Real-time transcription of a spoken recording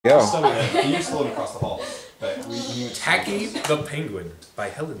Go. He used to live across the hall. But Tacky the Penguin by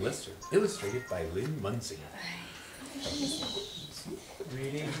Helen Lester. Illustrated by Lynn Munson.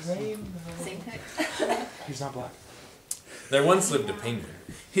 reading rainbow. Same text. He's not black. There once lived a penguin.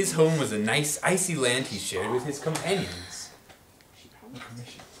 His home was a nice, icy land he shared with his companions.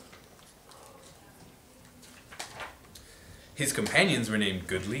 His companions were named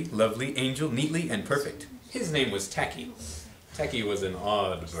Goodly, Lovely, Angel, Neatly, and Perfect. His name was Tacky. Tacky was an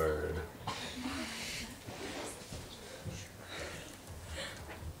odd bird.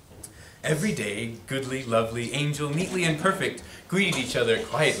 Every day, Goodly, Lovely, Angel, Neatly, and Perfect greeted each other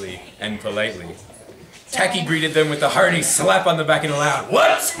quietly and politely. Tacky greeted them with a hearty slap on the back and a loud,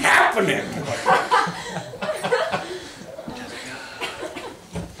 "What's happening?"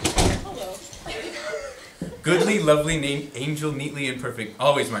 Goodly, Lovely, Angel, Neatly, and Perfect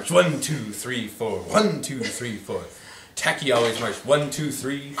always marched 1, 2, 3, 4. 1, 2, 3, 4. Tacky always marched 1, 2,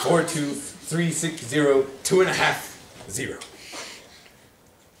 3, 4, 2, 3, 6, 0, 2.5, 0.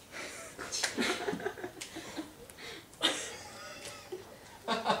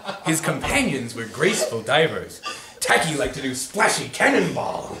 His companions were graceful divers. Tacky liked to do splashy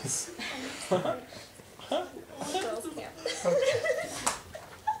cannonballs.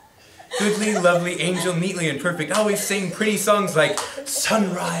 Goodly, Lovely, Angel, Neatly, and Perfect always sang pretty songs like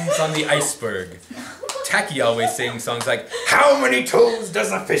Sunrise on the Iceberg. Tacky always sang songs like How many toes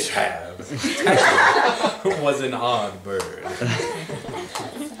does a fish have? Tacky was an odd bird.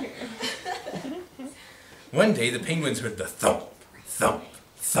 One day the penguins heard the thump, thump,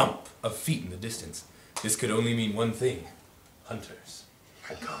 thump of feet in the distance. This could only mean one thing. Hunters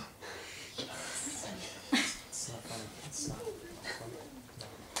had come.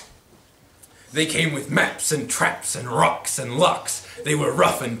 They came with maps and traps and rocks and locks. They were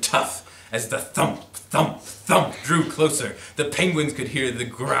rough and tough. As the thump, thump, thump drew closer, the penguins could hear the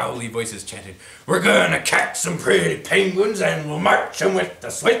growly voices chanting, "We're gonna catch some pretty penguins and we'll march them with the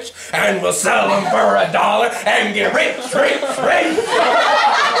switch and we'll sell them for $1 and get rich, rich, rich!"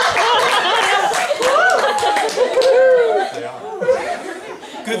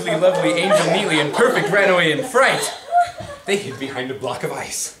 Goodly, Lovely, Angel, Neatly, and Perfect ran away in fright. They hid behind a block of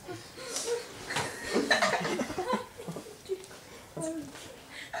ice.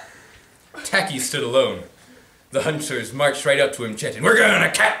 Tacky stood alone. The hunters marched right up to him, chanting, "We're gonna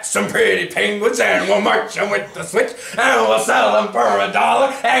catch some pretty penguins and we'll march them with the switch and we'll sell them for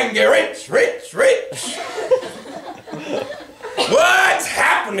 $1 and get rich, rich, rich!" "What's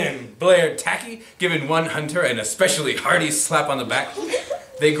happening?" blared Tacky, giving one hunter an especially hearty slap on the back.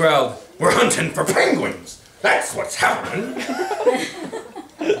 They growled, "We're hunting for penguins. That's what's happening."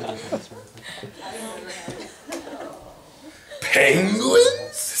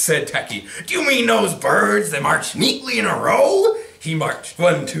 "Penguins?" said Tacky. "Do you mean those birds that march neatly in a row?" He marched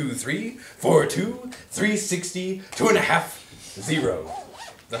 1, 2, 3, 4, 2, 3, 60, 2.5, 0.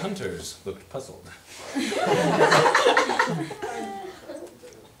 The hunters looked puzzled.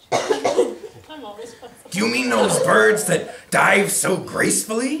 "Do you mean those birds that dive so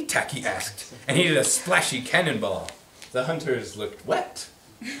gracefully?" Tacky asked, and he did a splashy cannonball. The hunters looked wet.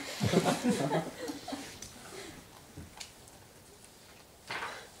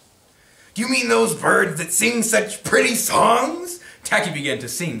 "Do you mean those birds that sing such pretty songs?" Tacky began to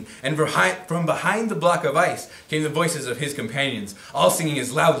sing, and from behind the block of ice came the voices of his companions, all singing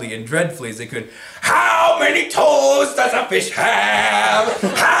as loudly and dreadfully as they could. "How many toes does a fish have?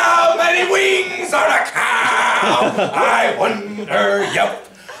 How many wings on a cow? I wonder, yup,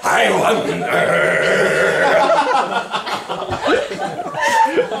 I wonder."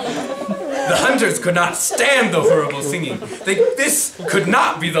 The hunters could not stand the horrible singing. This could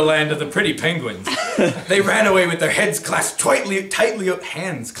not be the land of the pretty penguins. They ran away with their heads hands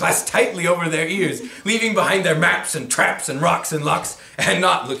clasped tightly over their ears, leaving behind their maps and traps and rocks and locks, and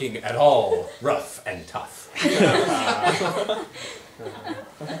not looking at all rough and tough.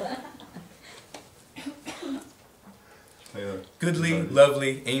 Goodly,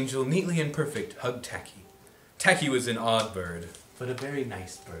 Lovely, Angel, Neatly, and Perfect hugged Tacky. Tacky was an odd bird, but a very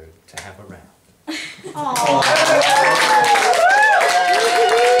nice bird to have around. Aww.